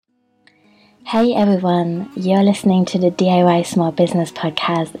Hey everyone, you're listening to the DIY Small Business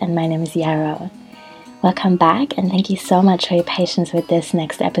Podcast, and my name is Yarrow. Welcome back, and thank you so much for your patience with this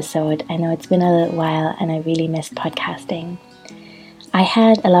next episode. I know it's been a little while, and I really missed podcasting. I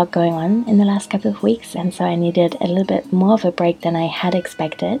had a lot going on in the last couple of weeks, and so I needed a little bit more of a break than I had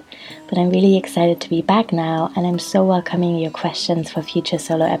expected, but I'm really excited to be back now, and I'm so welcoming your questions for future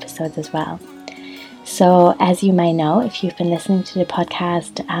solo episodes as well. So, as you might know, if you've been listening to the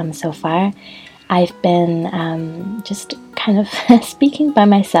podcast so far, I've been just kind of speaking by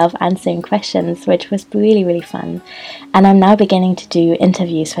myself, answering questions, which was really, really fun. And I'm now beginning to do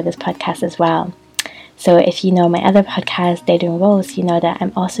interviews for this podcast as well. So, if you know my other podcast, Daydream Roles, you know that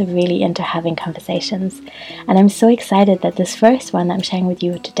I'm also really into having conversations. And I'm so excited that this first one I'm sharing with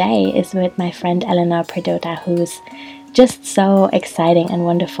you today is with my friend Eleanor Perdota, who's just so exciting and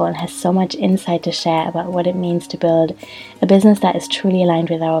wonderful and has so much insight to share about what it means to build a business that is truly aligned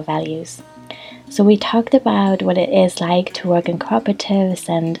with our values. So we talked about what it is like to work in cooperatives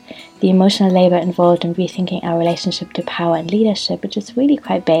and the emotional labor involved in rethinking our relationship to power and leadership, which is really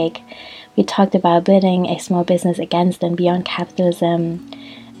quite big. We talked about building a small business against and beyond capitalism,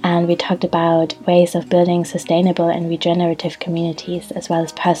 and we talked about ways of building sustainable and regenerative communities, as well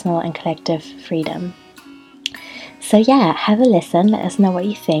as personal and collective freedom. So yeah, have a listen, let us know what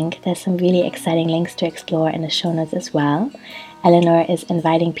you think. There's some really exciting links to explore in the show notes as well. Eleanor is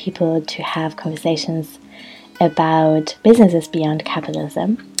inviting people to have conversations about businesses beyond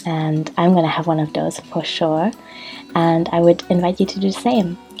capitalism, and I'm going to have one of those for sure, and I would invite you to do the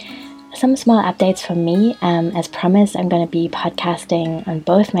same. Some small updates from me. As promised, I'm going to be podcasting on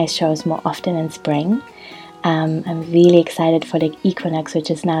both my shows more often in spring. I'm really excited for the equinox, which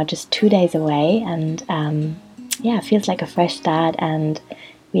is now just 2 days away, and it feels like a fresh start, and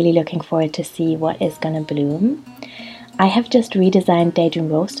really looking forward to see what is going to bloom. I have just redesigned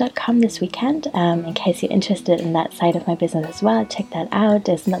daydreamrose.com this weekend. In case you're interested in that side of my business as well, check that out.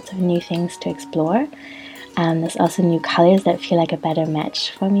 There's lots of new things to explore. There's also new colors that feel like a better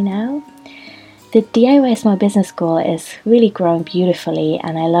match for me now. The DIY Small Business School is really growing beautifully,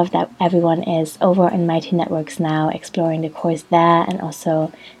 and I love that everyone is over in Mighty Networks now, exploring the course there and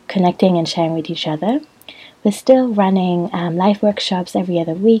also connecting and sharing with each other. We're still running live workshops every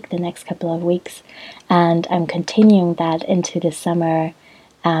other week, the next couple of weeks, and I'm continuing that into the summer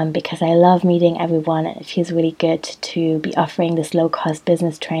because I love meeting everyone, and it feels really good to be offering this low-cost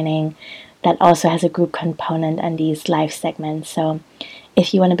business training that also has a group component and these live segments. So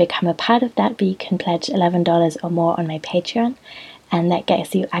if you want to become a part of that, you can pledge $11 or more on my Patreon, and that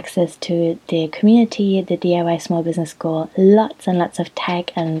gets you access to the community, the DIY Small Business School, lots and lots of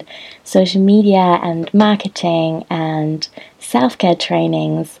tech and social media and marketing and self-care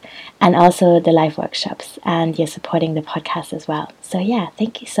trainings, and also the live workshops. And you're supporting the podcast as well. So yeah,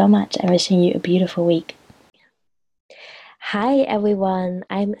 thank you so much. I'm wishing you a beautiful week. Hi everyone,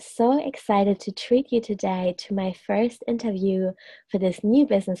 I'm so excited to treat you today to my first interview for this new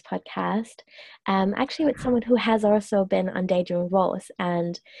business podcast, actually with someone who has also been on Daydream Roles.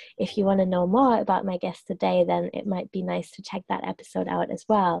 And if you want to know more about my guest today, then it might be nice to check that episode out as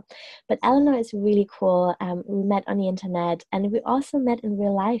well. But Eleanor is really cool. We met on the internet, and we also met in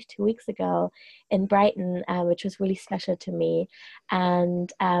real life 2 weeks ago in Brighton, which was really special to me.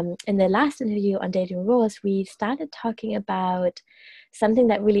 And in the last interview on Daydream Roles, we started talking about something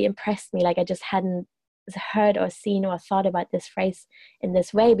that really impressed me. Like, I just hadn't heard or seen or thought about this phrase in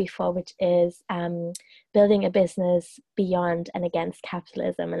this way before, which is building a business beyond and against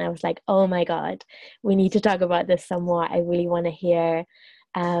capitalism. And I was like, oh my God, we need to talk about this some more. I really want to hear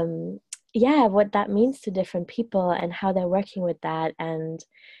what that means to different people and how they're working with that. And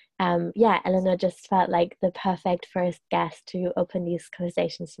Eleanor just felt like the perfect first guest to open these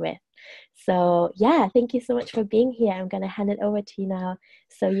conversations with. So thank you so much for being here. I'm going to hand it over to you now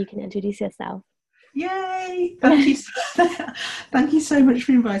so you can introduce yourself. Yay! Thank you. Thank you so much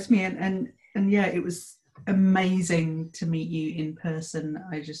for inviting me. And it was amazing to meet you in person.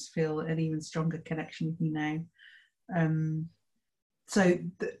 I just feel an even stronger connection with you now.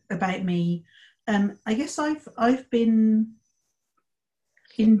 About me, I guess I've been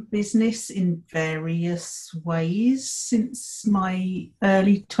in business in various ways since my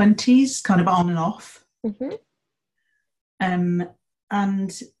early 20s, kind of on and off. Mm-hmm.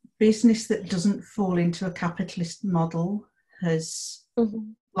 And business that doesn't fall into a capitalist model has,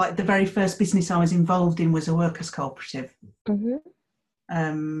 like, the very first business I was involved in was a workers' cooperative. So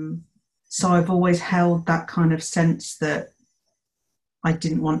I've always held that kind of sense that I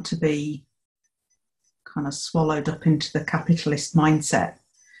didn't want to be kind of swallowed up into the capitalist mindset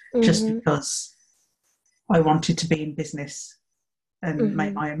just because I wanted to be in business and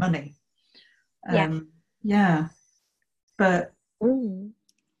make my own money. Yeah, but Mm.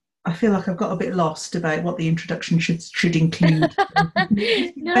 I feel like I've got a bit lost about what the introduction should include.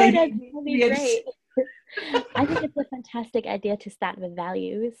 No, that's really great. I think it's a fantastic idea to start with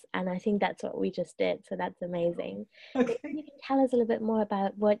values, and I think that's what we just did. So that's amazing. Okay. You can tell us a little bit more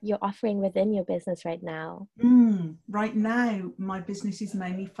about what you're offering within your business right now. Right now, my business is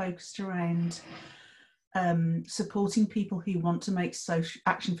mainly focused around supporting people who want to make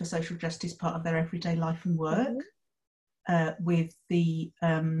action for social justice part of their everyday life and work, with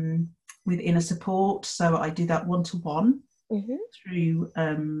inner support. So I do that one-to-one. Through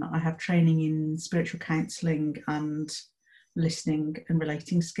I have training in spiritual counselling and listening and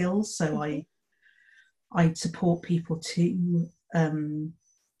relating skills, so I support people to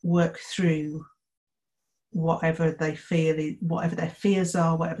work through whatever they feel, whatever their fears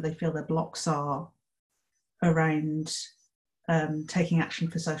are, whatever they feel their blocks are around taking action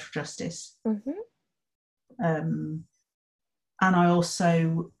for social justice. And I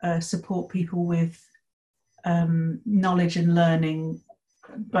also support people with knowledge and learning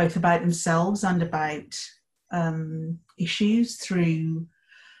both about themselves and about issues through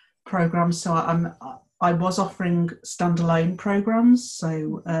programs. So I was offering standalone programs.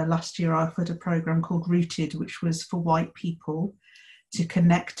 So last year I offered a program called Rooted, which was for white people to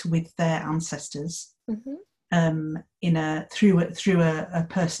connect with their ancestors through a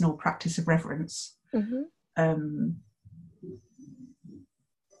personal practice of reverence.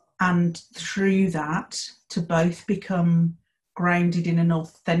 And through that, to both become grounded in an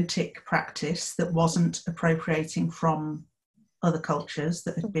authentic practice that wasn't appropriating from other cultures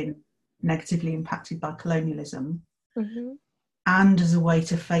that had been negatively impacted by colonialism, and as a way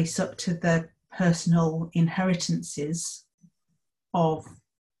to face up to their personal inheritances of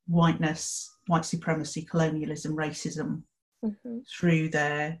whiteness, white supremacy, colonialism, racism, through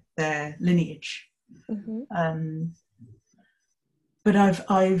their lineage. But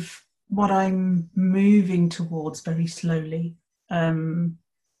I've what I'm moving towards very slowly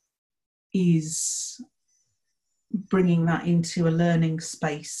is bringing that into a learning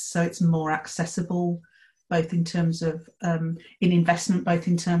space, so it's more accessible, both in terms of in investment, both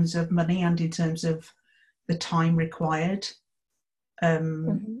in terms of money and in terms of the time required,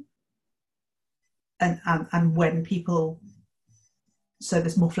 and when people. So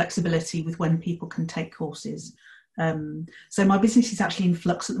there's more flexibility with when people can take courses. So my business is actually in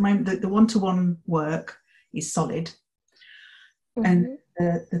flux at the moment. The one-to-one work is solid, and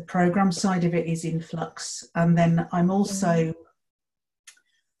the program side of it is in flux. And then I'm also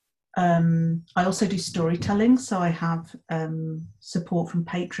I also do storytelling. So I have support from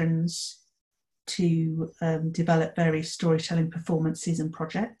patrons to develop various storytelling performances and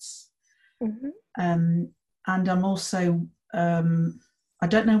projects. And I'm also I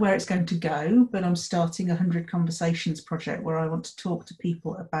don't know where it's going to go, but I'm starting a 100 Conversations project where I want to talk to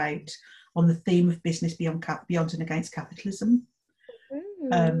people on the theme of business beyond and against capitalism.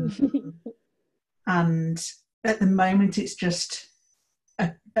 And at the moment, it's just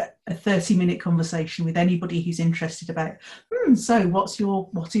a 30-minute conversation with anybody who's interested about. So, what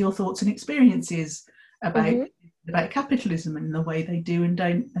are your thoughts and experiences about capitalism and the way they do and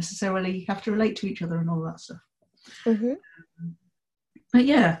don't necessarily have to relate to each other and all that stuff. But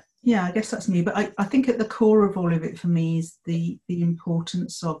yeah, I guess that's me. But I think at the core of all of it for me is the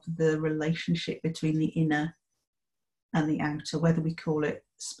importance of the relationship between the inner and the outer, whether we call it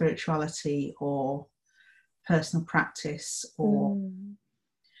spirituality or personal practice or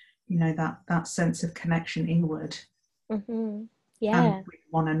that sense of connection inward and with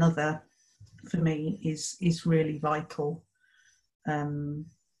one another, for me is really vital.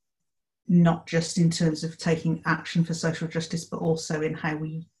 Not just in terms of taking action for social justice, but also in how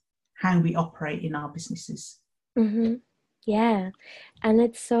we operate in our businesses. Yeah, and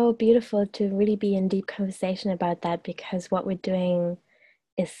it's so beautiful to really be in deep conversation about that, because what we're doing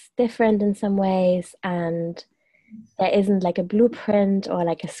is different in some ways, and there isn't like a blueprint or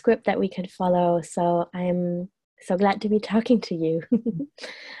like a script that we could follow. So I'm so glad to be talking to you.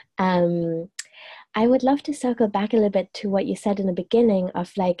 I would love to circle back a little bit to what you said in the beginning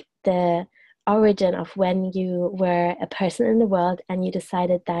of like the origin of when you were a person in the world and you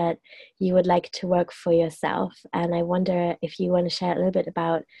decided that you would like to work for yourself. And I wonder if you want to share a little bit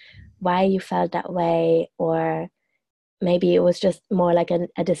about why you felt that way, or maybe it was just more like a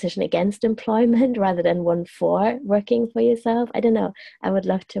decision against employment rather than one for working for yourself. I don't know. I would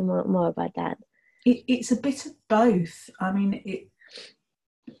love to know more about that. It's a bit of both. I mean,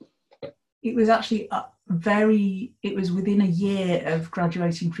 it was actually it was within a year of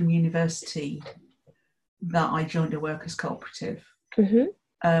graduating from university that I joined a workers' cooperative.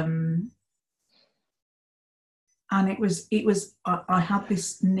 and it was I had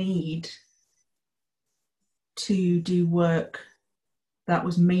this need to do work that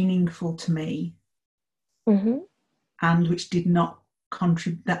was meaningful to me, and which did not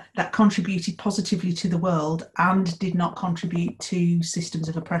contribute, that contributed positively to the world and did not contribute to systems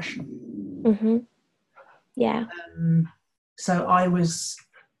of oppression. Yeah. So I was,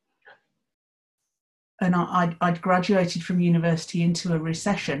 and I'd graduated from university into a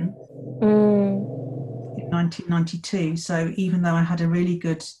recession in 1992. So even though I had a really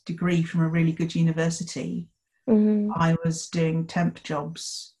good degree from a really good university, I was doing temp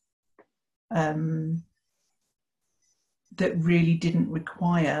jobs that really didn't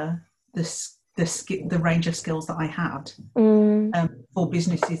require the range of skills that I had for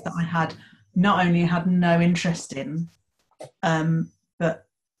businesses that I had not only had no interest in, but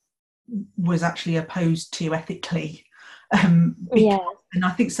was actually opposed to ethically. And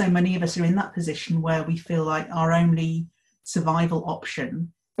I think so many of us are in that position where we feel like our only survival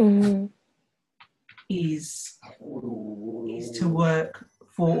option is to work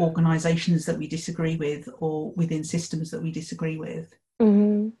for organisations that we disagree with or within systems that we disagree with,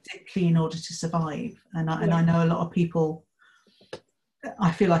 particularly in order to survive. And I know a lot of people,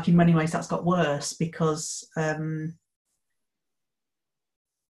 I feel like in many ways that's got worse because of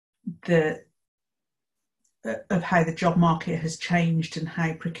how the job market has changed and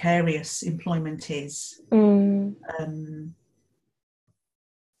how precarious employment is.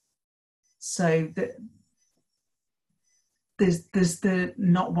 So that there's the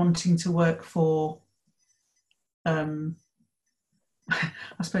not wanting to work for, I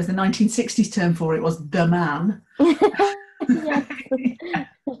suppose the 1960s term for it was the man.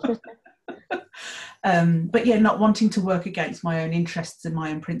 But yeah, not wanting to work against my own interests and my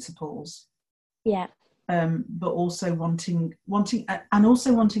own principles. Yeah. But also wanting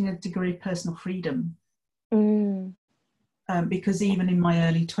a degree of personal freedom. Because even in my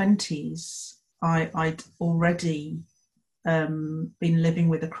early 20s, I'd already been living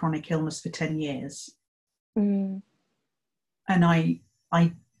with a chronic illness for 10 years. And I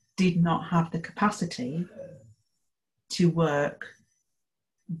did not have the capacity to work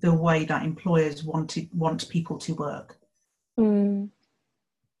the way that employers want people to work.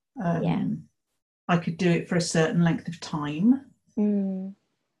 I could do it for a certain length of time,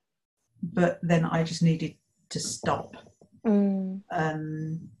 but then I just needed to stop.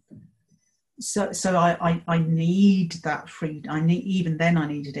 So I need that freedom. Even then I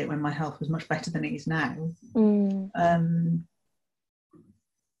needed it when my health was much better than it is now.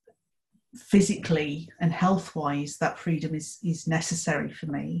 Physically and health-wise, that freedom is necessary for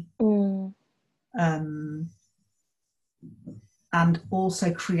me. And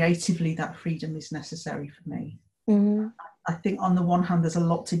also creatively, that freedom is necessary for me. I think on the one hand, there's a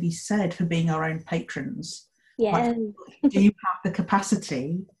lot to be said for being our own patrons. Like, do you have the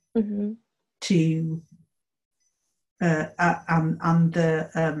capacity to and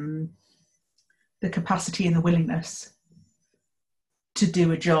the capacity and the willingness to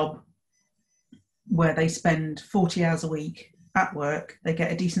do a job where they spend 40 hours a week at work, they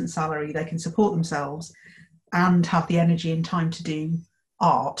get a decent salary, they can support themselves and have the energy and time to do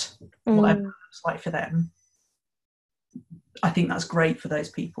art, whatever it looks like for them. I think that's great for those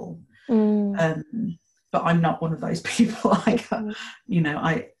people. But I'm not one of those people. I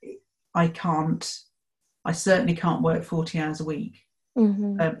certainly can't work 40 hours a week,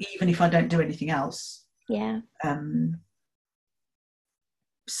 even if I don't do anything else.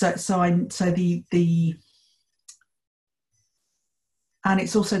 And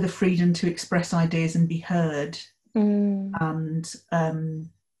it's also the freedom to express ideas and be heard, and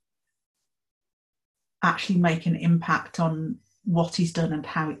actually make an impact on what is done and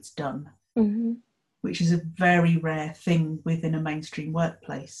how it's done, which is a very rare thing within a mainstream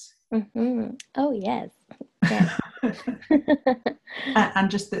workplace. Oh, yes. And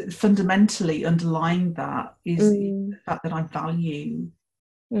just that fundamentally underlying that is the fact that I value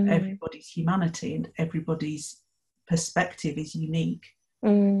everybody's humanity, and everybody's perspective is unique,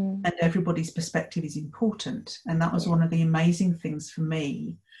 and everybody's perspective is important. And that was one of the amazing things for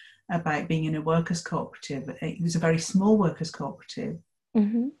me about being in a workers' cooperative. It was a very small workers' cooperative,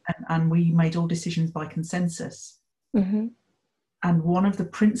 and we made all decisions by consensus. And one of the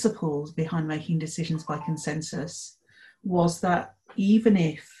principles behind making decisions by consensus was that even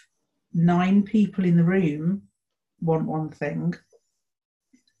if 9 people in the room want one thing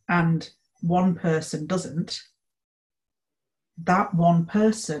and one person doesn't, that one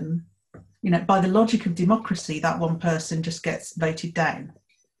person, by the logic of democracy, that one person just gets voted down.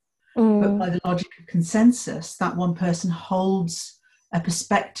 But by the logic of consensus, that one person holds a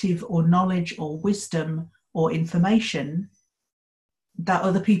perspective or knowledge or wisdom or information that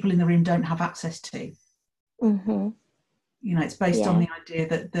other people in the room don't have access to. Mm-hmm. You know, it's based on the idea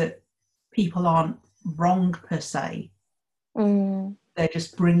that people aren't wrong per se. They're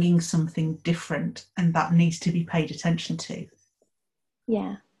just bringing something different, and that needs to be paid attention to.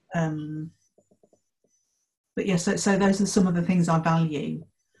 Yeah. But yeah, so those are some of the things I value.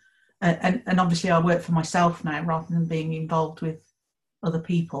 And obviously I work for myself now rather than being involved with other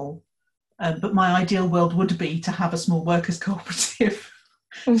people. But my ideal world would be to have a small workers' cooperative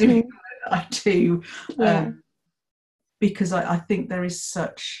doing what I do. Because I think there is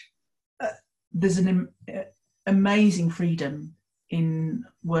there's an amazing freedom in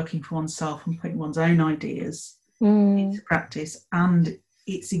working for oneself and putting one's own ideas into practice, and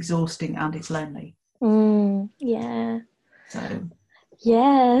it's exhausting and it's lonely. Yeah. So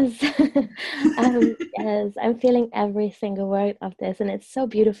yes. Yes, I'm feeling every single word of this, and it's so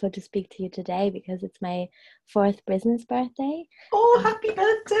beautiful to speak to you today because it's my 4th business birthday. Oh, happy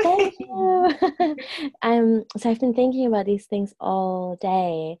birthday! Thank you. So I've been thinking about these things all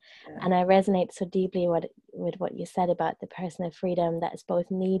day, and I resonate so deeply with what you said about the personal freedom that is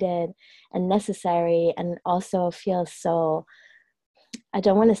both needed and necessary, and also feels so, I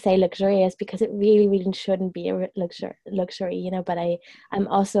don't want to say luxurious because it really, really shouldn't be a luxury, you know, but I'm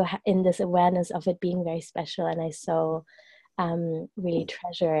also in this awareness of it being very special, and I so really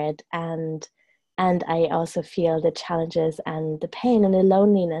treasure it. And I also feel the challenges and the pain and the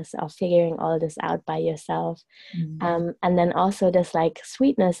loneliness of figuring all this out by yourself. And then also this like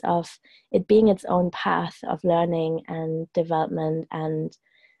sweetness of it being its own path of learning and development. And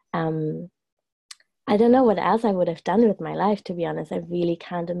I don't know what else I would have done with my life, to be honest. I really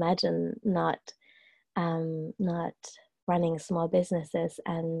can't imagine not running small businesses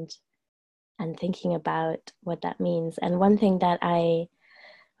and thinking about what that means. And one thing that I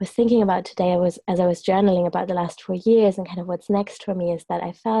was thinking about today, as I was journaling about the last 4 years and kind of what's next for me, is that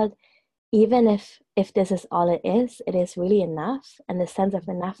I felt even if this is all it is really enough, and the sense of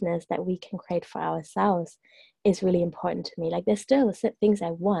enoughness that we can create for ourselves is really important to me. Like there's still things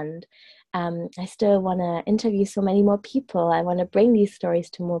I want. I still want to interview so many more people. I want to bring these stories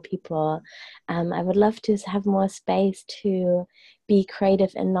to more people. I would love to have more space to be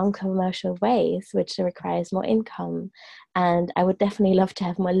creative in non-commercial ways, which requires more income. And I would definitely love to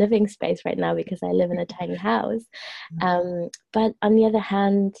have more living space right now because I live in a tiny house. But on the other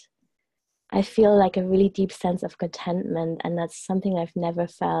hand, I feel like a really deep sense of contentment, and that's something I've never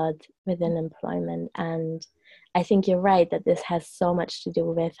felt within employment. And I think you're right that this has so much to do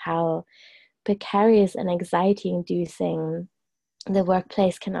with how precarious and anxiety-inducing the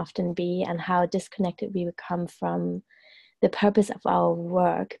workplace can often be, and how disconnected we become from the purpose of our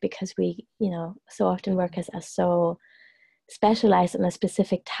work, because we, you know, so often workers are so specialized on a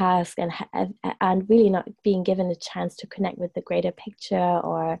specific task and really not being given a chance to connect with the greater picture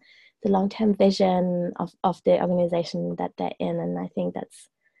or the long-term vision of the organization that they're in. And I think that's,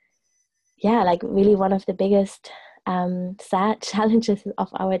 like really one of the biggest sad challenges of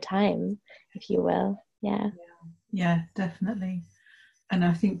our time, if you will. Yeah, definitely. And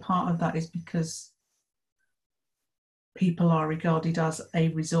I think part of that is because people are regarded as a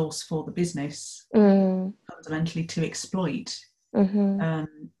resource for the business, fundamentally to exploit.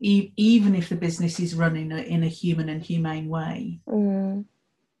 Even if the business is run in a human and humane way,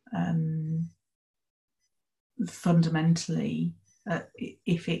 fundamentally,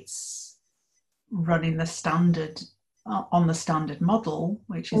 if it's running the standard on the standard model,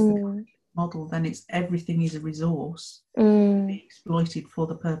 which is the model, then it's everything is a resource to be exploited for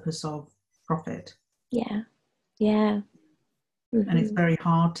the purpose of profit. And it's very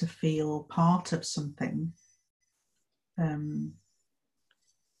hard to feel part of something. You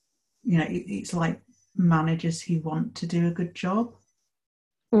know, it's like managers who want to do a good job,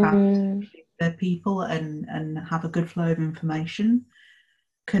 their people and have a good flow of information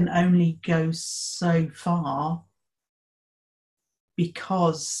can only go so far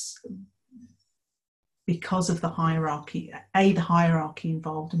because of the hierarchy, A, the hierarchy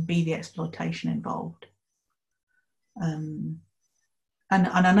involved, and B, the exploitation involved. And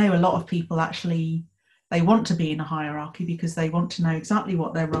I know a lot of people actually, they want to be in a hierarchy because they want to know exactly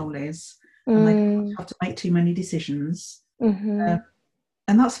what their role is, and they don't have to make too many decisions. And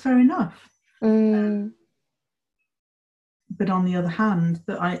that's fair enough. But on the other hand,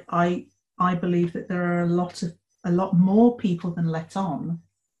 that I believe that there are a lot more people than let on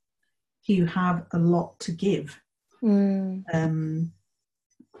who have a lot to give, and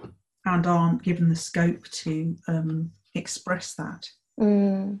aren't given the scope to express that.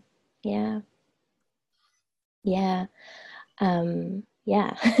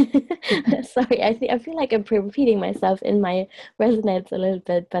 Yeah. Sorry, I feel like I'm repeating myself in my resonates a little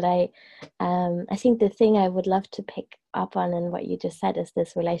bit, but I think the thing I would love to pick up on and what you just said is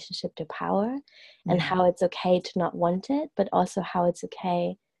this relationship to power, and Yeah. how it's okay to not want it, but also how it's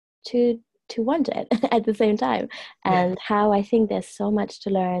okay to want it at the same time, Yeah. and how I think there's so much to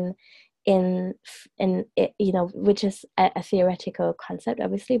learn in it, you know, which is a theoretical concept,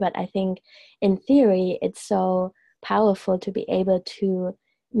 obviously, but I think in theory it's so powerful to be able to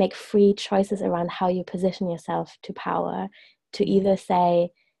make free choices around how you position yourself to power, to either say,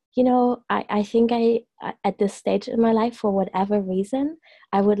 you know, I think at this stage in my life, for whatever reason,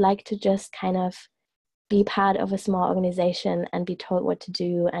 I would like to just kind of be part of a small organization and be told what to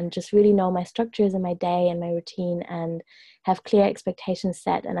do, and just really know my structures in my day and my routine, and have clear expectations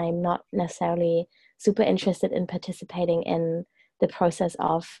set, and I'm not necessarily super interested in participating in the process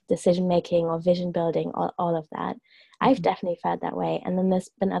of decision making or vision building, all of that. I've definitely felt that way. And then there's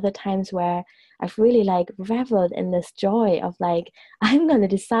been other times where I've really like reveled in this joy of like, I'm going to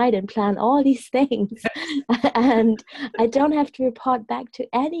decide and plan all these things and I don't have to report back to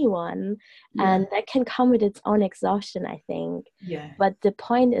anyone. Yeah. And that can come with its own exhaustion, I think. Yeah. But the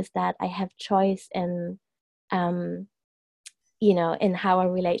point is that I have choice in, you know, in how I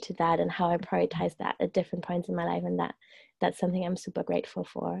relate to that and how I prioritize that at different points in my life. And that's something I'm super grateful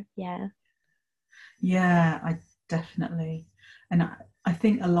for. Yeah. Yeah, I definitely. And I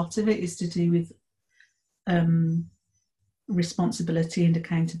think a lot of it is to do with responsibility and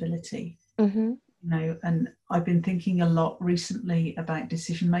accountability. Mm-hmm. You know, and I've been thinking a lot recently about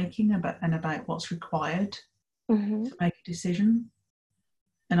decision making, about what's required Mm-hmm. to make a decision.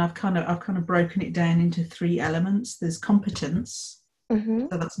 And I've kind of broken it down into three elements. There's competence, Mm-hmm.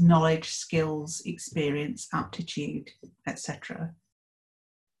 so that's knowledge, skills, experience, aptitude, etc.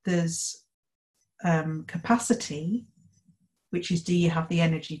 There's capacity, which is, do you have the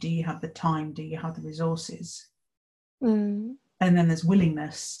energy, do you have the time, do you have the resources? Mm. And then there's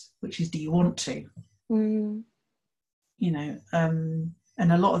willingness, which is, do you want to? Mm. You know, and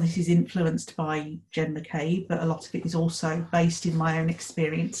a lot of this is influenced by Jen McCabe, but a lot of it is also based in my own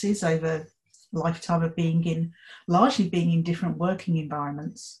experiences over a lifetime of largely being in different working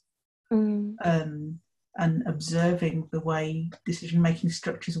environments, and observing the way decision-making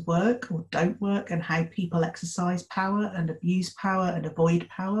structures work or don't work, and how people exercise power and abuse power and avoid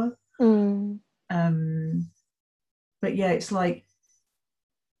power. But yeah, it's like,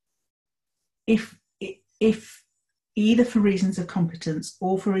 if either for reasons of competence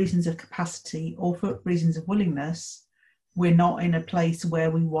or for reasons of capacity or for reasons of willingness, we're not in a place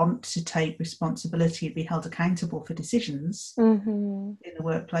where we want to take responsibility and be held accountable for decisions in the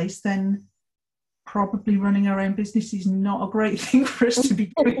workplace, then probably running our own business is not a great thing for us to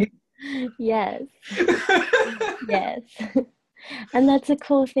be doing. Yes. Yes. And that's a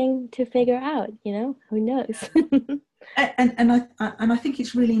cool thing to figure out, you know, who knows? And I think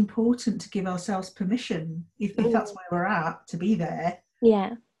it's really important to give ourselves permission, if that's where we're at, to be there.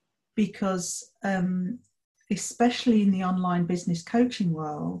 Yeah. Because especially in the online business coaching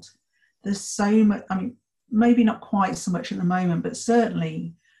world, there's so much, I mean, maybe not quite so much at the moment, but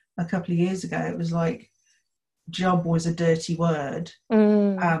certainly a couple of years ago, it was like job was a dirty word.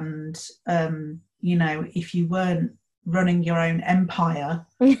 And, you know, if you weren't running your own empire.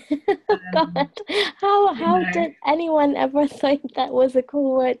 God, how did anyone ever think that was a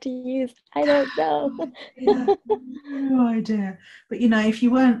cool word to use? I don't know. Yeah, no idea. But you know, if you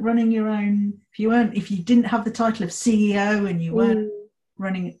weren't running your own, if you didn't have the title of CEO, and you weren't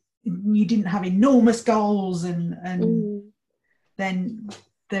running, you didn't have enormous goals, and then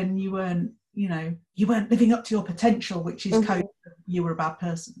you weren't, you know, you weren't living up to your potential, which is code that you were a bad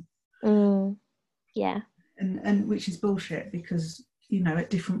person. Yeah. And which is bullshit, because, you know, at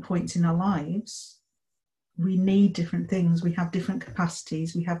different points in our lives, we need different things. We have different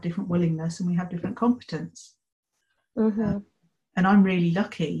capacities, we have different willingness, and we have different competence. And I'm really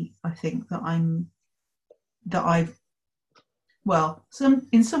lucky, I think, in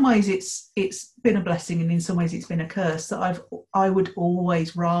some ways it's been a blessing, and in some ways it's been a curse, that I would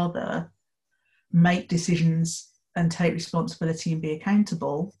always rather make decisions and take responsibility and be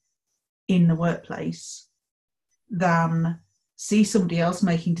accountable in the workplace than see somebody else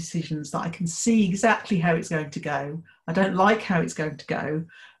making decisions that I can see exactly how it's going to go. I don't like how it's going to go,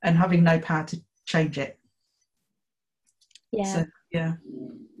 and having no power to change it. Yeah. So, yeah.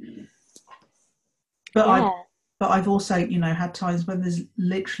 But I've also, you know, had times when there's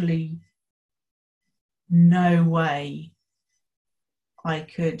literally no way I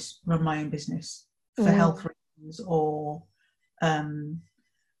could run my own business for health reasons, or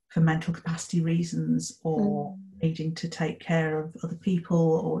for mental capacity reasons, or needing to take care of other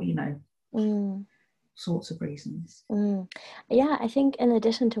people, or, you know, sorts of reasons. Yeah, I think in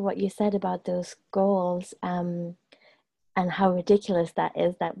addition to what you said about those goals, and how ridiculous that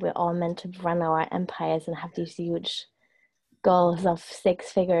is, that we're all meant to run our empires and have these huge goals of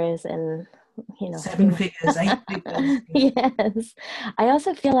 6 figures and, you know, 7 figures, 8 figures. Yes, I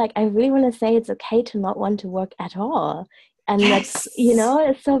also feel like I really want to say it's okay to not want to work at all, and that's, you know,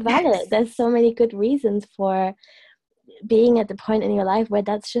 it's so valid. There's so many good reasons for being at the point in your life where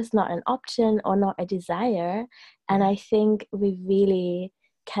that's just not an option or not a desire. And I think we really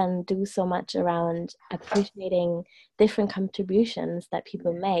can do so much around appreciating different contributions that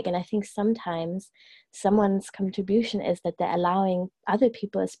people make. And I think sometimes someone's contribution is that they're allowing other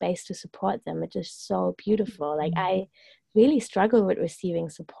people a space to support them, which is so beautiful. Like, I really struggle with receiving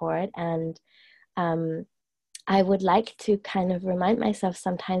support, and I would like to kind of remind myself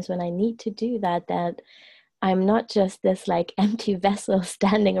sometimes when I need to do that, that I'm not just this like empty vessel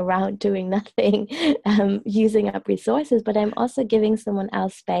standing around doing nothing, using up resources, but I'm also giving someone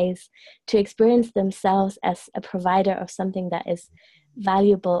else space to experience themselves as a provider of something that is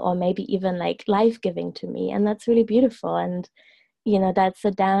valuable, or maybe even like life-giving to me. And that's really beautiful. And, you know, that's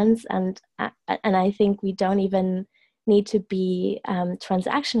a dance. And I think we don't even need to be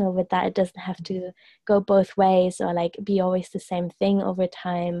transactional with that. It doesn't have to go both ways, or like be always the same thing over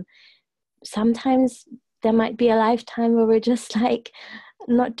time. Sometimes there might be a lifetime where we're just like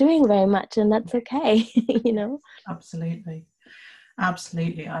not doing very much, and that's okay. You know? Absolutely.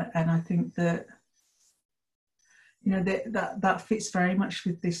 And I think that, you know, that fits very much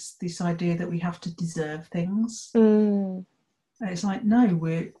with this idea that we have to deserve things. It's like, no,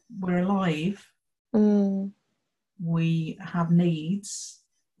 we're alive. We have needs.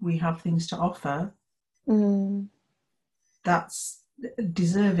 We have things to offer. That's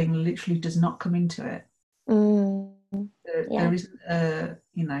deserving. Literally does not come into it. There isn't a,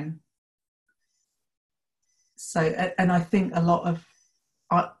 you know. So, and I think a lot of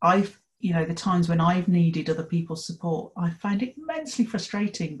I've, you know, the times when I've needed other people's support, I find it immensely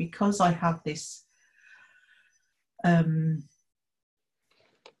frustrating, because I have this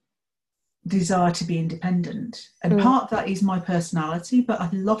desire to be independent, and part of that is my personality, but a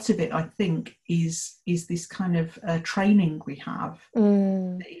lot of it, I think, is this kind of training we have.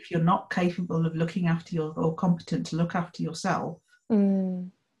 That if you're not capable of looking after or competent to look after yourself,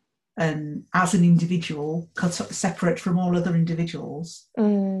 and as an individual, separate from all other individuals,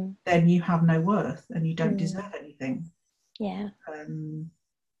 then you have no worth and you don't deserve anything. Yeah.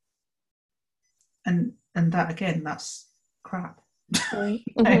 And that, again, that's crap.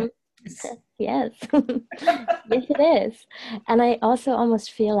 Yes. Yes, it is. And I also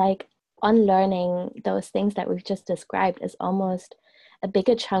almost feel like unlearning those things that we've just described is almost a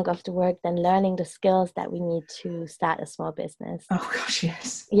bigger chunk of the work than learning the skills that we need to start a small business. Oh gosh,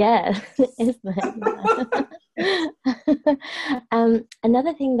 yes. Yeah, isn't it?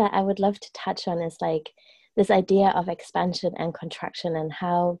 Another thing that I would love to touch on is like this idea of expansion and contraction, and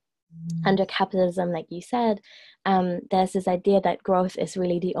how under capitalism, like you said, there's this idea that growth is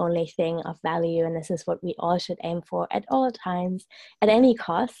really the only thing of value, and this is what we all should aim for at all times, at any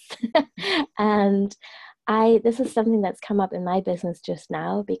cost. And this is something that's come up in my business just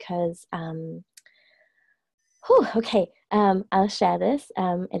now, because I'll share this.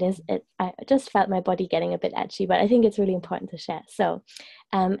 I just felt my body getting a bit itchy, but I think it's really important to share. So,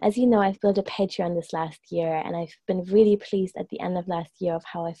 as you know, I've built a Patreon this last year, and I've been really pleased at the end of last year of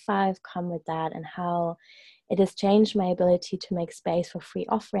how far I've come with that, and how it has changed my ability to make space for free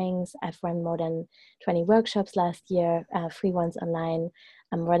offerings. I've run more than 20 workshops last year, free ones online.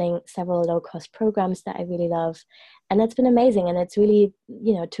 I'm running several low-cost programs that I really love. And that's been amazing. And it's really,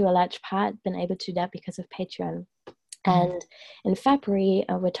 you know, to a large part, been able to do that because of Patreon. And in February,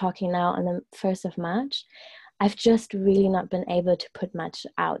 we're talking now on the 1st of March, I've just really not been able to put much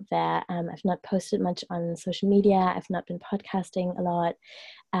out there. I've not posted much on social media. I've not been podcasting a lot.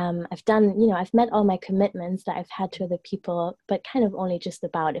 I've done, you know, I've met all my commitments that I've had to other people, but kind of only just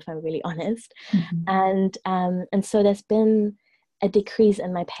about, if I'm really honest. And so there's been a decrease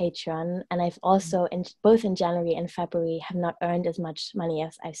in my Patreon, and I've also, both in January and February, have not earned as much money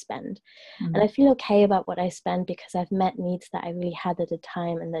as I spend. And I feel okay about what I spend, because I've met needs that I really had at the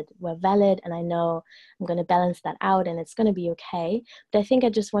time and that were valid, and I know I'm going to balance that out and it's going to be okay. But I think I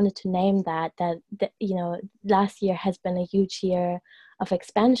just wanted to name that you know, last year has been a huge year of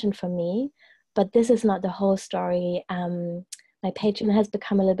expansion for me, but this is not the whole story. My Patreon has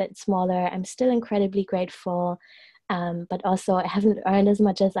become a little bit smaller. I'm still incredibly grateful. but also I haven't earned as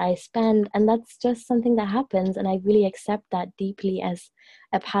much as I spend, and that's just something that happens, and I really accept that deeply as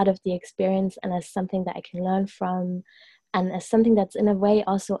a part of the experience and as something that I can learn from, and as something that's in a way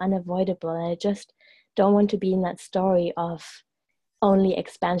also unavoidable. And I just don't want to be in that story of only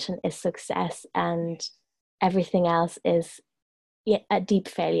expansion is success and everything else is a deep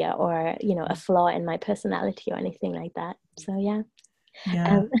failure, or a flaw in my personality or anything like that. So yeah.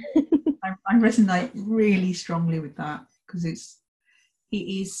 I resonate really strongly with that, because it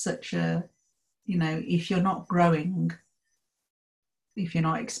is such a, if you're not growing, if you're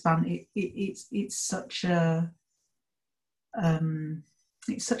not expanding, it's such a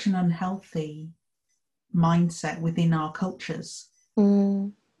it's such an unhealthy mindset within our cultures,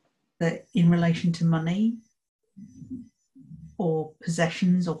 that in relation to money or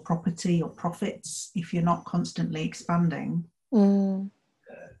possessions or property or profits, if you're not constantly expanding,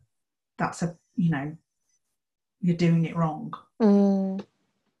 that's you're doing it wrong.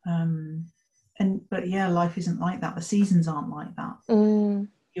 But yeah, life isn't like that. The seasons aren't like that.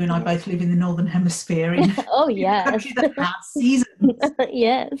 You and I both live in the Northern Hemisphere, in oh yes, a country that has seasons.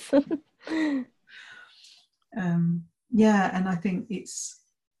 Yes. And I think it's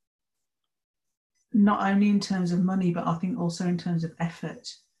not only in terms of money, but I think also in terms of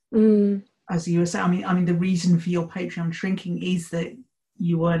effort. As you were saying, I mean, the reason for your Patreon shrinking is that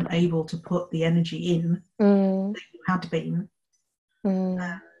you weren't able to put the energy in that you had been.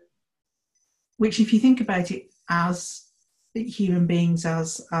 Which, if you think about it, as human beings,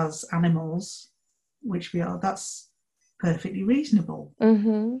 as animals, which we are, that's perfectly reasonable.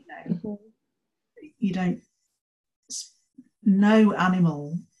 You don't. No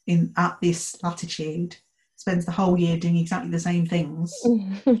animal at this latitude spends the whole year doing exactly the same things.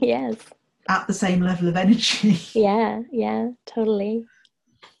 Yes. At the same level of energy. Yeah, totally.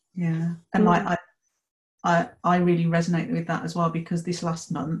 Yeah, and I really resonate with that as well, because this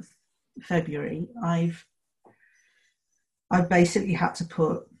last month, February, I've basically had to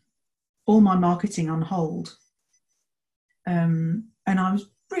put all my marketing on hold, and I was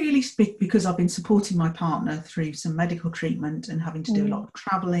really because I've been supporting my partner through some medical treatment and having to do a lot of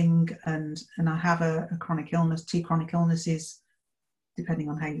traveling, and I have a chronic illness, 2 chronic illnesses, depending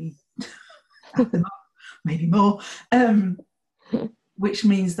on how you add them up, maybe more, which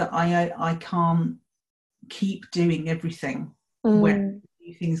means that I can't keep doing everything. When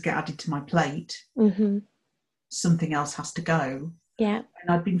new things get added to my plate, something else has to go. Yeah. And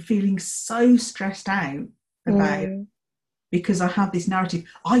I've been feeling so stressed out about, because I have this narrative,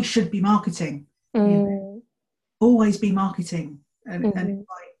 I should be marketing, always be marketing, and it's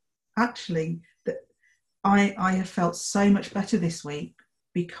like, actually, that I have felt so much better this week,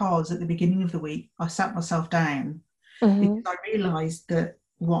 because at the beginning of the week I sat myself down, because I realised that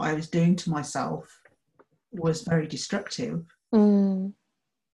what I was doing to myself was very destructive.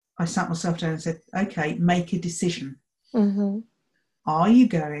 I sat myself down and said, okay, make a decision. Are you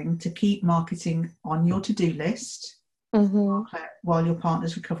going to keep marketing on your to-do list while your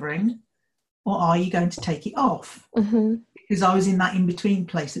partner's recovering, or are you going to take it off? Because I was in that in-between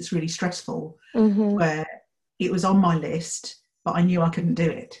place that's really stressful, where it was on my list, but I knew I couldn't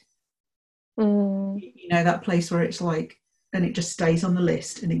do it. That place where it's like, and it just stays on the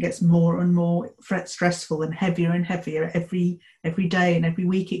list, and it gets more and more stressful and heavier every day, and every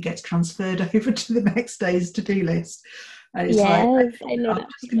week it gets transferred over to the next day's to-do list. And it's I know.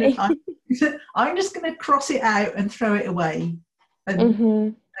 I'm just gonna cross it out and throw it away,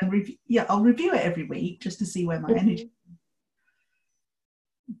 and I'll review it every week just to see where my energy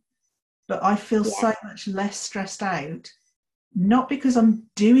is. But I feel so much less stressed out, not because I'm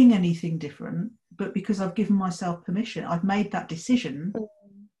doing anything different, but because I've given myself permission. I've made that decision.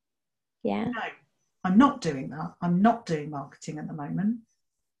 No, I'm not doing that. I'm not doing marketing at the moment.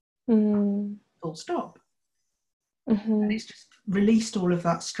 Full stop. And it's just released all of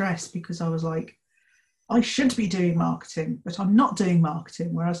that stress, because I was like, I should be doing marketing, but I'm not doing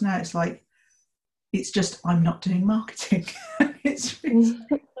marketing. Whereas now it's like, it's just, I'm not doing marketing. It's yes.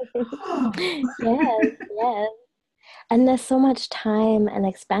 And there's so much time and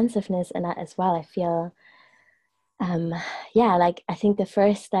expansiveness in that as well, I feel. I think the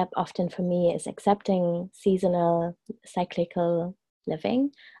first step often for me is accepting seasonal, cyclical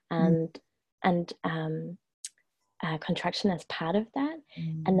living, and contraction as part of that.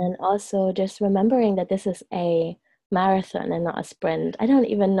 And then also just remembering that this is a marathon and not a sprint. I don't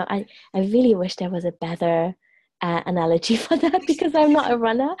even know. I really wish there was a better analogy for that, because I'm not a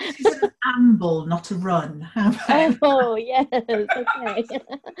runner. This is an amble, not a run. Oh, yes. Okay.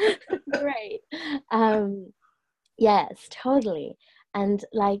 Great. Yes, totally. And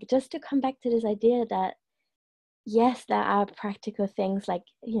just to come back to this idea that yes, there are practical things like,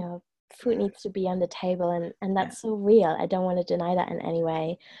 food needs to be on the table, and Yeah. that's so real. I don't want to deny that in any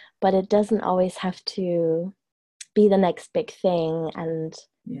way, but it doesn't always have to be the next big thing. And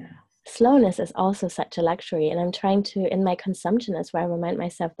Yeah. slowness is also such a luxury. And I'm trying to, in my consumption as well, remind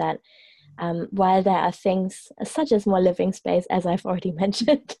myself that while there are things such as more living space, as I've already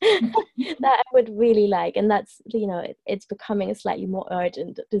mentioned, that I would really like, and that's, it's becoming a slightly more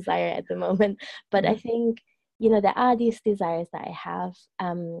urgent desire at the moment. But I think, there are these desires that I have,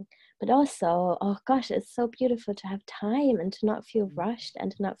 but also, oh gosh, it's so beautiful to have time and to not feel rushed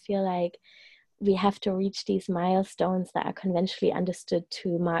and to not feel like we have to reach these milestones that are conventionally understood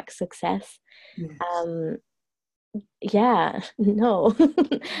to mark success. Yes. Yeah, no,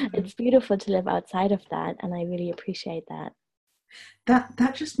 it's beautiful to live outside of that, and I really appreciate that.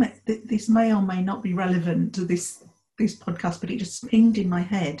 That just this may or may not be relevant to this podcast, but it just pinged in my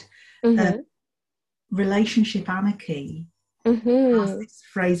head. Mm-hmm. Relationship anarchy has Mm-hmm. this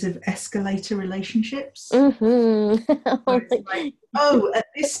phrase of escalator relationships. Mm-hmm. So it's like, oh, at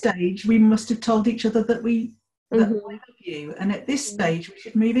this stage we must have told each other that I Mm-hmm. love you, and at this stage we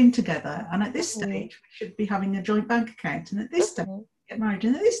should move in together, and at this Mm-hmm. stage we should be having a joint bank account, and at this stage Mm-hmm. we get married,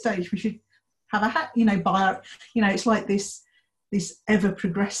 and at this stage we should have a hat, buy a, it's like this ever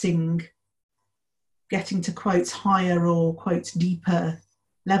progressing, getting to quotes higher or quotes deeper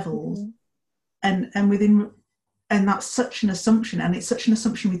levels, Mm-hmm. and within, and that's such an assumption, and it's such an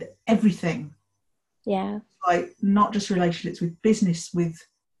assumption with everything. Yeah. Like not just relationships, with business, with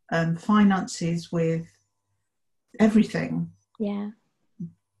finances, with everything. Yeah.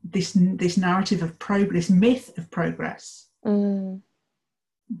 This narrative of progress, this myth of progress,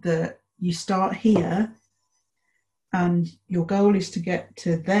 that you start here and your goal is to get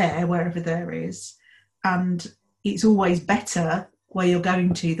to there, wherever there is, and it's always better where you're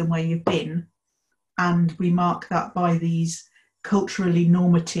going to than where you've been, and we mark that by these culturally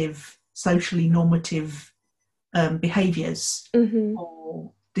normative, socially normative behaviours,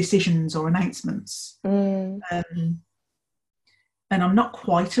 or decisions or announcements. And I'm not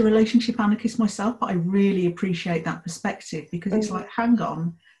quite a relationship anarchist myself, but I really appreciate that perspective, because it's like, hang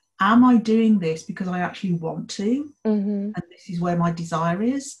on, am I doing this because I actually want to, and this is where my desire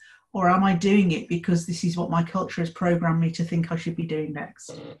is, or am I doing it because this is what my culture has programmed me to think I should be doing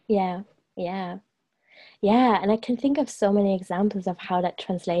next? Yeah. And I can think of so many examples of how that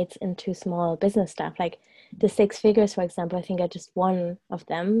translates into small business stuff, like the 6 figures, for example. I think are just one of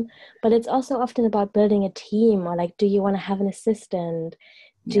them, but it's also often about building a team, or like, do you want to have an assistant?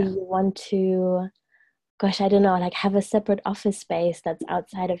 Do you want to, gosh, I don't know, like have a separate office space that's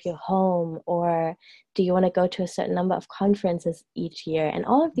outside of your home? Or do you want to go to a certain number of conferences each year? And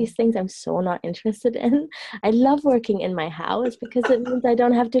all of these things I'm so not interested in. I love working in my house because it means I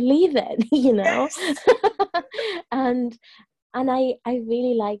don't have to leave it, Yes. and I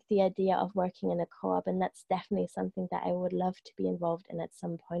really like the idea of working in a co-op, and that's definitely something that I would love to be involved in at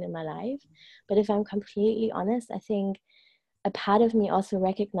some point in my life. But if I'm completely honest, I think a part of me also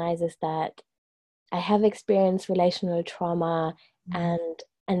recognizes that I have experienced relational trauma, and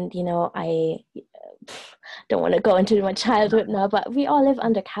I don't want to go into my childhood now, but we all live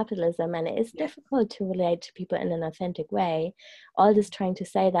under capitalism, and it is difficult to relate to people in an authentic way. All this trying to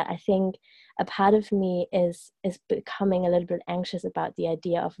say that I think a part of me is becoming a little bit anxious about the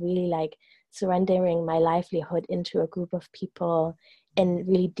idea of really like surrendering my livelihood into a group of people in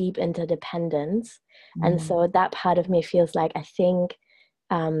really deep interdependence. And so that part of me feels like, I think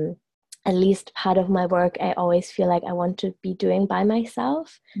at least part of my work I always feel like I want to be doing by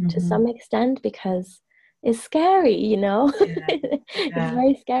myself to some extent, because it's scary, it's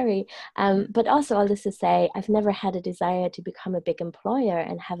very scary. But also, all this to say, I've never had a desire to become a big employer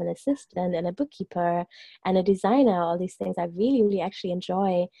and have an assistant and a bookkeeper and a designer, all these things. I really, really actually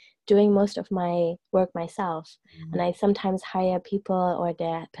enjoy doing most of my work myself. And I sometimes hire people or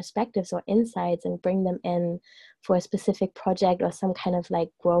their perspectives or insights and bring them in for a specific project or some kind of like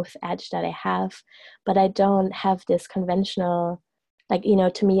growth edge that I have. But I don't have this conventional, like,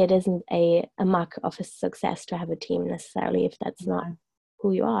 to me, it isn't a mark of a success to have a team necessarily if that's not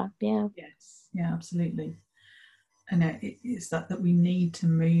who you are. Yeah. Yes. Yeah, absolutely. And it's that we need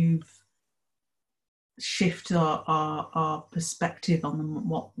to shift our perspective on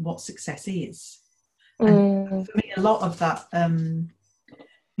what success is. And for me, a lot of that,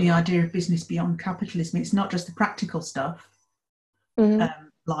 the idea of business beyond capitalism, it's not just the practical stuff,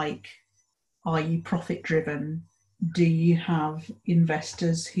 like, are you profit driven? Do you have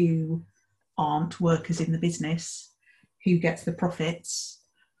investors who aren't workers in the business, who gets the profits?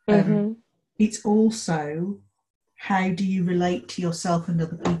 It's also, how do you relate to yourself and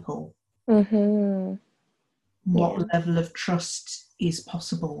other people? what level of trust is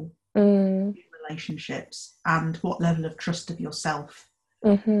possible in relationships, and what level of trust of yourself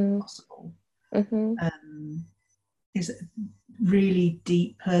is possible. Is really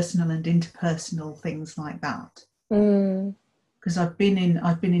deep personal and interpersonal things like that. Because I've been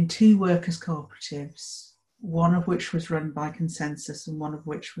in 2 workers' cooperatives, one of which was run by consensus and one of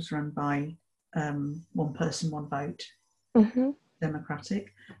which was run by one person, one vote,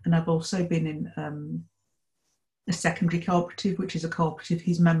 democratic. And I've also been in a secondary cooperative, which is a cooperative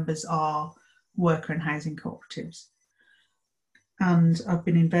whose members are worker and housing cooperatives. And I've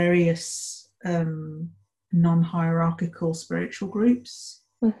been in various non-hierarchical spiritual groups.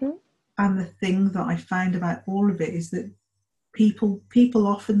 And the thing that I found about all of it is that people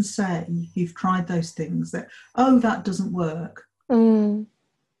often say, who've tried those things, that, oh, that doesn't work.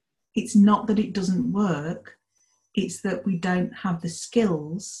 It's not that it doesn't work, it's that we don't have the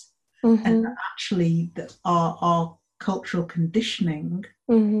skills, and that actually that our cultural conditioning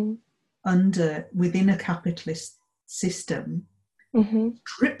within a capitalist system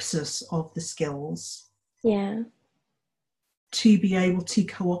strips us of the skills to be able to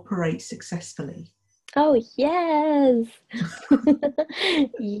cooperate successfully. Oh, yes.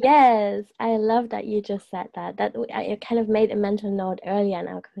 Yes, I love that you just said that. That I kind of made a mental note earlier in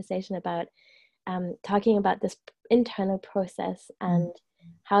our conversation about talking about this internal process and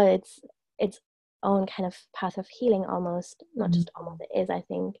how it's its own kind of path of healing, almost, not just almost, it is, I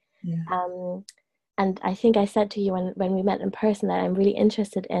think. And I think I said to you when we met in person that I'm really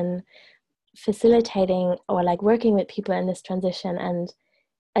interested in facilitating or like working with people in this transition. And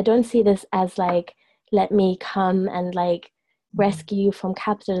I don't see this as like, let me come and like rescue you from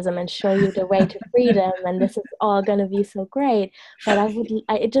capitalism and show you the way to freedom and this is all going to be so great. But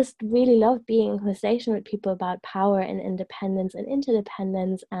I just really love being in conversation with people about power and independence and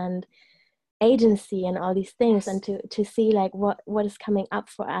interdependence and agency and all these things, and to see like what is coming up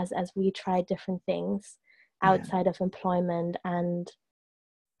for us as we try different things outside of employment, and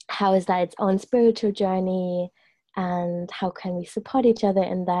how is that its own spiritual journey, and how can we support each other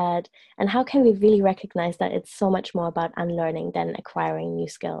in that, and how can we really recognize that it's so much more about unlearning than acquiring new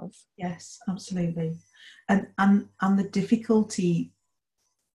skills. Yes, absolutely. And the difficulty,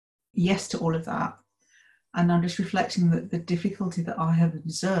 yes, to all of that. And I'm just reflecting that the difficulty that I have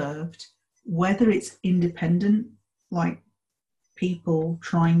observed, whether it's independent, like people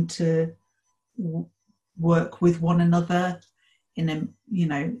trying to work with one another in a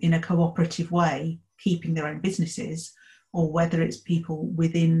cooperative way, keeping their own businesses, or whether it's people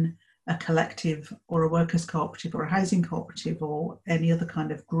within a collective or a workers' cooperative or a housing cooperative or any other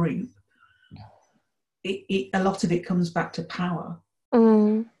kind of group, a lot of it comes back to power.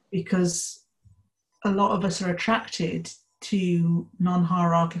 Because a lot of us are attracted to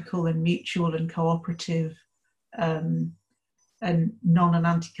non-hierarchical and mutual and cooperative and non and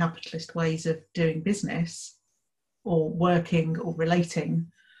anti-capitalist ways of doing business or working or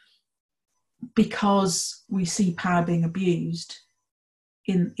relating, because we see power being abused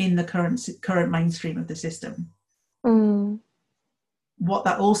in the current mainstream of the system. What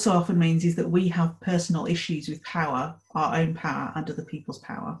that also often means is that we have personal issues with power, our own power and other people's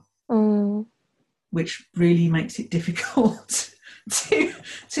power, which really makes it difficult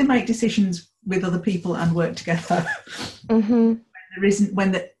to make decisions with other people and work together. When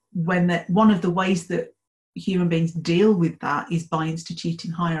one of the ways that human beings deal with that is by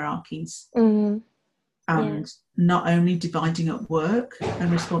instituting hierarchies, and not only dividing up work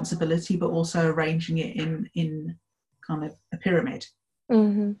and responsibility, but also arranging it in kind of a pyramid.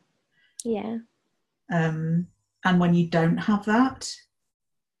 And when you don't have that,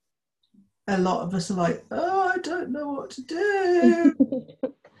 a lot of us are like, oh, I don't know what to do.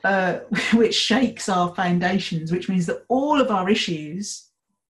 Which shakes our foundations, which means that all of our issues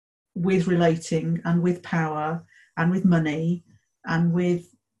with relating and with power and with money and with,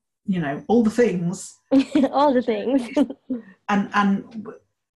 all the things. all the things. and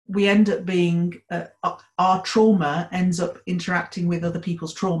we end up being, our trauma ends up interacting with other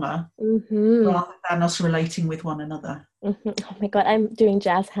people's trauma rather than us relating with one another. Oh my God, I'm doing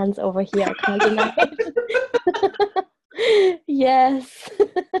jazz hands over here. I can't deny it. Yes.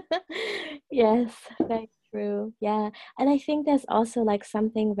 Yes, very true. Yeah. And I think there's also like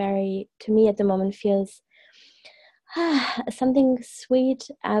something very, to me at the moment, feels something sweet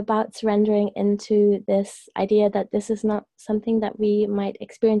about surrendering into this idea that this is not something that we might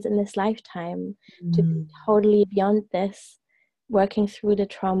experience in this lifetime, to be totally beyond this, working through the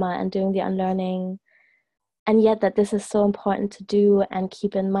trauma and doing the unlearning, and yet that this is so important to do and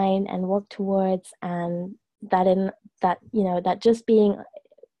keep in mind and work towards, and that that just being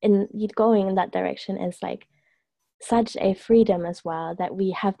going in that direction is like such a freedom as well, that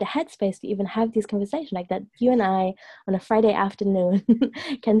we have the headspace to even have these conversations like that. You and I on a Friday afternoon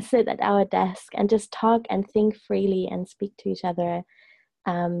can sit at our desk and just talk and think freely and speak to each other.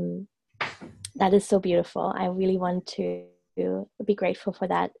 That is so beautiful. I really want to be grateful for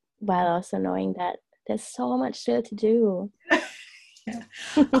that, while also knowing that there's so much still to do. Yeah.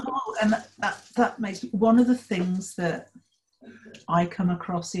 And that makes me, one of the things that I come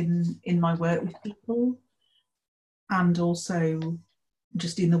across in my work with people, and also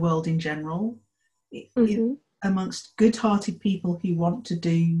just in the world in general, Mm-hmm. amongst good-hearted people who want to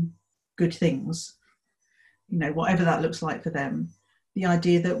do good things, you know, whatever that looks like for them, the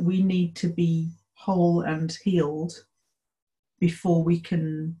idea that we need to be whole and healed before we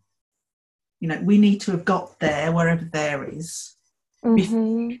can, you know, we need to have got there, wherever there is, before we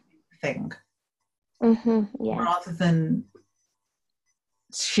can do the thing. Mm-hmm. Yeah. Rather than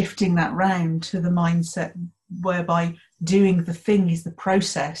shifting that round to the mindset whereby doing the thing is the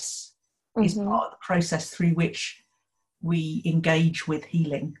process, is part of the process through which we engage with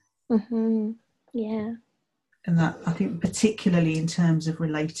healing. Yeah. And that, I think, particularly in terms of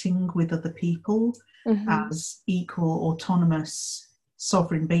relating with other people as equal, autonomous,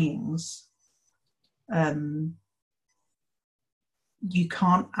 sovereign beings, you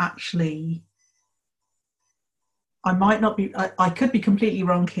can't actually, I could be completely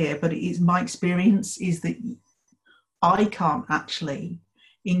wrong here, but it is my experience is that I can't actually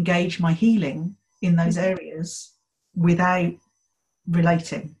engage my healing in those areas without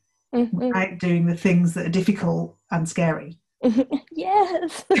relating, without doing the things that are difficult and scary.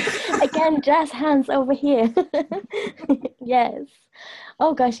 Yes. Again, jazz hands over here. Yes.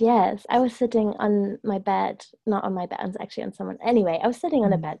 Oh gosh, yes. I was sitting on my bed, not on my bed, I was actually on someone. Anyway, I was sitting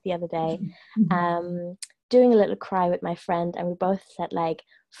on a bed the other day, doing a little cry with my friend, and we both said like,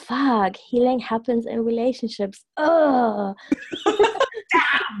 fuck, healing happens in relationships. Oh.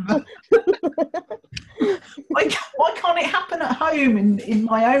 Damn! Why can't it happen at home in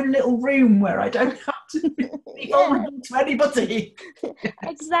my own little room where I don't have to be vulnerable to anybody?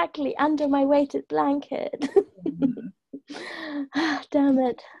 Exactly, under my weighted blanket. Damn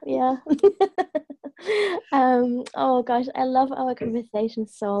it. Yeah. Oh gosh, I love our conversation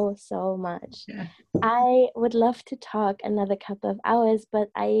so much. Yeah. I would love to talk another couple of hours, but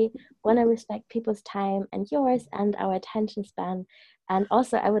I want to respect people's time and yours and our attention span. And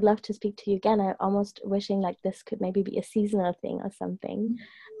also, I would love to speak to you again. I'm almost wishing like this could maybe be a seasonal thing or something.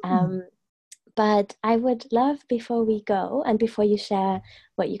 But I would love, before we go and before you share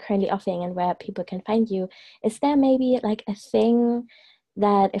what you're currently offering and where people can find you, is there maybe like a thing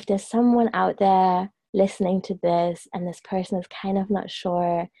that if there's someone out there listening to this and this person is kind of not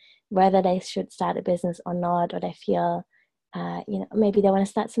sure whether they should start a business or not, or they feel, maybe they want to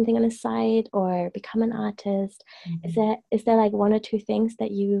start something on the side or become an artist, is there like one or two things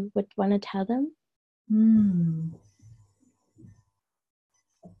that you would want to tell them?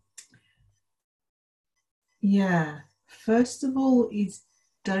 Yeah. First of all is,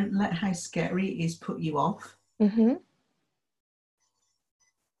 don't let how scary it is put you off.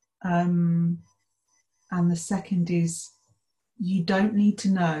 And the second is, you don't need to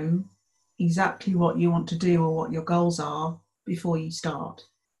know exactly what you want to do or what your goals are before you start.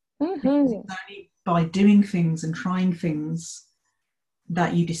 Because it's only by doing things and trying things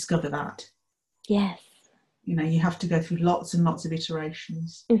that you discover that. Yes. You know, you have to go through lots and lots of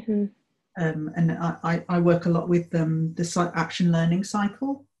iterations. And I work a lot with the action learning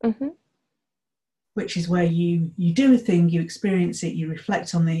cycle, which is where you do a thing, you experience it, you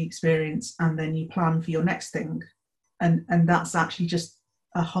reflect on the experience, and then you plan for your next thing. And that's actually just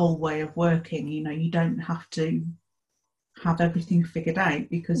a whole way of working. You know, you don't have to have everything figured out,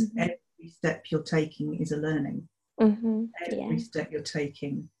 because every step you're taking is a learning. Every step you're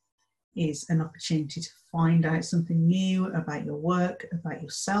taking is an opportunity to find out something new about your work, about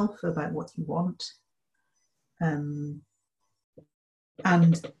yourself, about what you want. And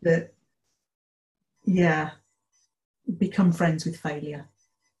that, become friends with failure.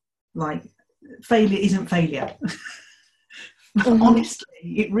 Like, failure isn't failure. Honestly,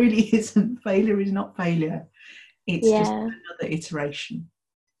 it really isn't. Failure is not failure. It's just another iteration.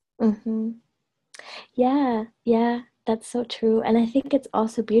 Yeah, that's so true. And I think it's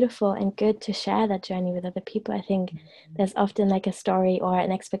also beautiful and good to share that journey with other people. I think there's often like a story or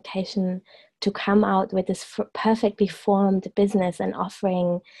an expectation to come out with this perfectly formed business and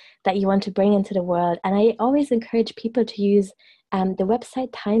offering that you want to bring into the world. And I always encourage people to use the website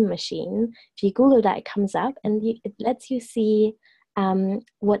Time Machine. If you Google that, it comes up and it lets you see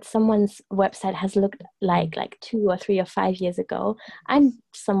what someone's website has looked like 2 or 3 or 5 years ago. I'm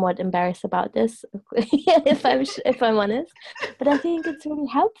somewhat embarrassed about this, if I'm honest, but I think it's really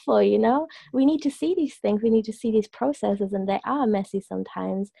helpful. We need to see these things, we need to see these processes, and they are messy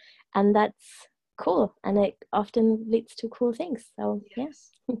sometimes, and that's cool, and it often leads to cool things. So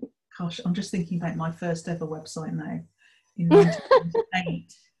yes. Gosh, I'm just thinking about my first ever website now in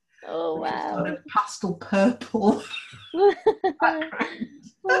 1998. Oh wow! Sort of pastel purple.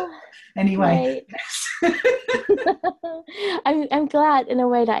 Anyway, I'm glad in a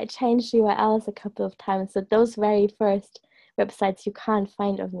way that I changed URLs a couple of times. So those very first websites you can't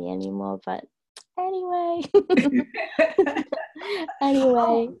find of me anymore. But anyway,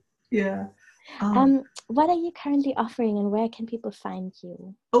 yeah. What are you currently offering, and where can people find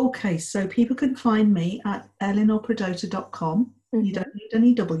you? Okay, so people can find me at eleanorprodota.com. Mm-hmm. You don't need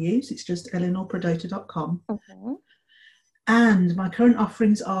any W's, it's just eleanorprodota.com. Mm-hmm. And my current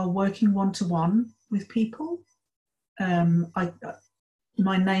offerings are working one-to-one with people.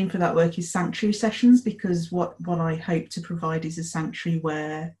 My name for that work is Sanctuary Sessions, because what I hope to provide is a sanctuary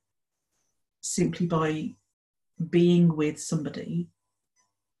where simply by being with somebody,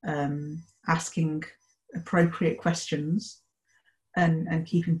 asking appropriate questions and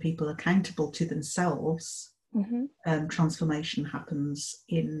keeping people accountable to themselves, mm-hmm. Transformation happens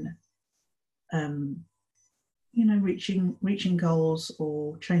in reaching goals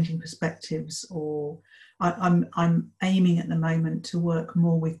or changing perspectives. Or I'm aiming at the moment to work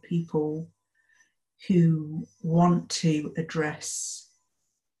more with people who want to address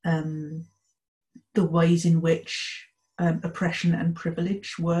the ways in which oppression and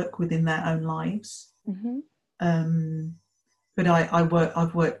privilege work within their own lives. Mm-hmm. But I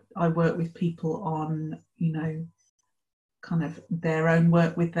work with people on, kind of their own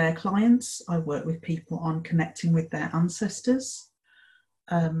work with their clients. I work with people on connecting with their ancestors.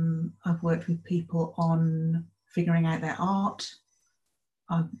 I've worked with people on figuring out their art.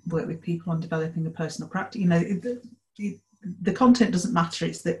 I've worked with people on developing a personal practice. The content doesn't matter.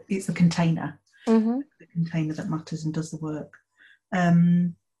 It's the container. Mm-hmm. The container that matters and does the work.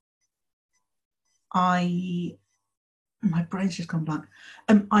 My brain's just gone blank.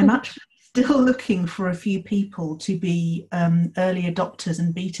 I'm actually still looking for a few people to be early adopters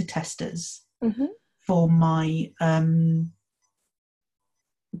and beta testers, mm-hmm. for my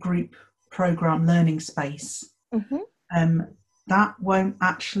group program Learning Space. Mm-hmm. That won't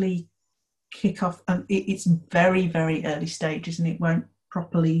actually kick off. It's very, very early stages, and it won't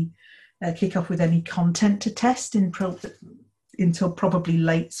properly kick off with any content to test until probably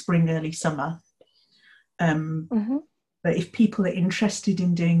late spring, early summer. Mm-hmm. But if people are interested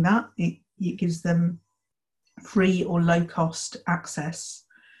in doing that, it gives them free or low cost access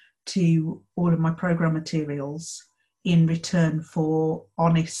to all of my program materials in return for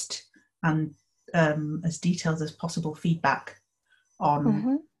honest and as detailed as possible feedback on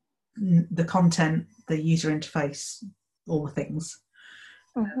mm-hmm. the content, the user interface, all the things.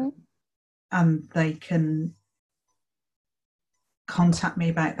 Mm-hmm. And they can contact me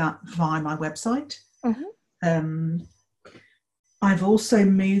about that via my website. Mm-hmm. I've also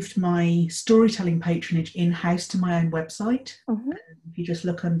moved my storytelling patronage in-house to my own website. Mm-hmm. If you just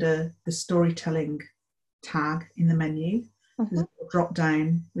look under the storytelling tag in the menu, mm-hmm. there's a drop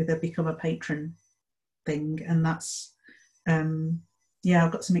down with a become a patron thing, and that's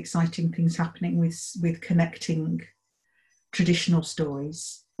I've got some exciting things happening with connecting traditional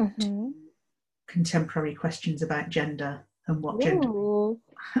stories, mm-hmm. contemporary questions about gender and what gender.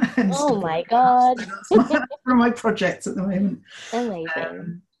 Oh my god! So that's one of my projects at the moment.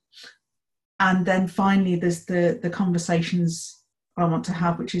 Amazing. And then finally, there's the conversations I want to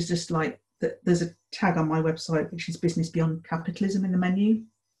have, which is just like there's a tag on my website which is Business Beyond Capitalism in the menu.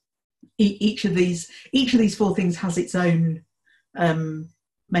 Each of these 4 things has its own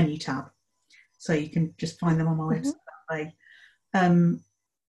menu tab, so you can just find them on my website that way.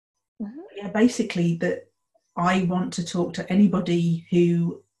 Mm-hmm. Basically that I want to talk to anybody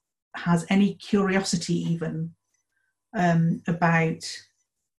who has any curiosity even about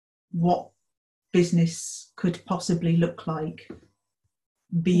what business could possibly look like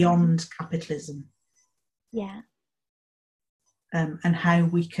beyond capitalism. Yeah. And how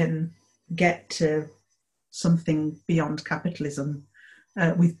we can get to something beyond capitalism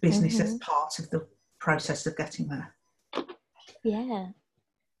with business mm-hmm. as part of the process of getting there. Yeah.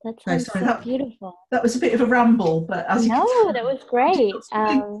 That sounds so beautiful. That was a bit of a ramble, but as you can tell, that was great.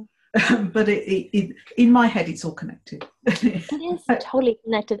 But it in my head, it's all connected. It is totally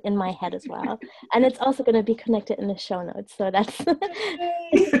connected in my head as well, and it's also going to be connected in the show notes. So that's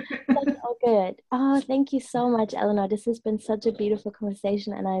That's all good. Oh, thank you so much, Eleanor. This has been such a beautiful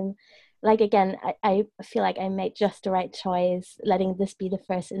conversation. And I'm like, again, I feel like I made just the right choice, letting this be the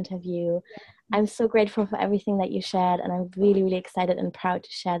first interview. I'm so grateful for everything that you shared. And I'm really, really excited and proud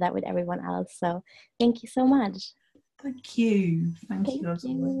to share that with everyone else. So thank you so much. Thank you. Thank you Thank as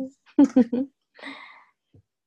always. you.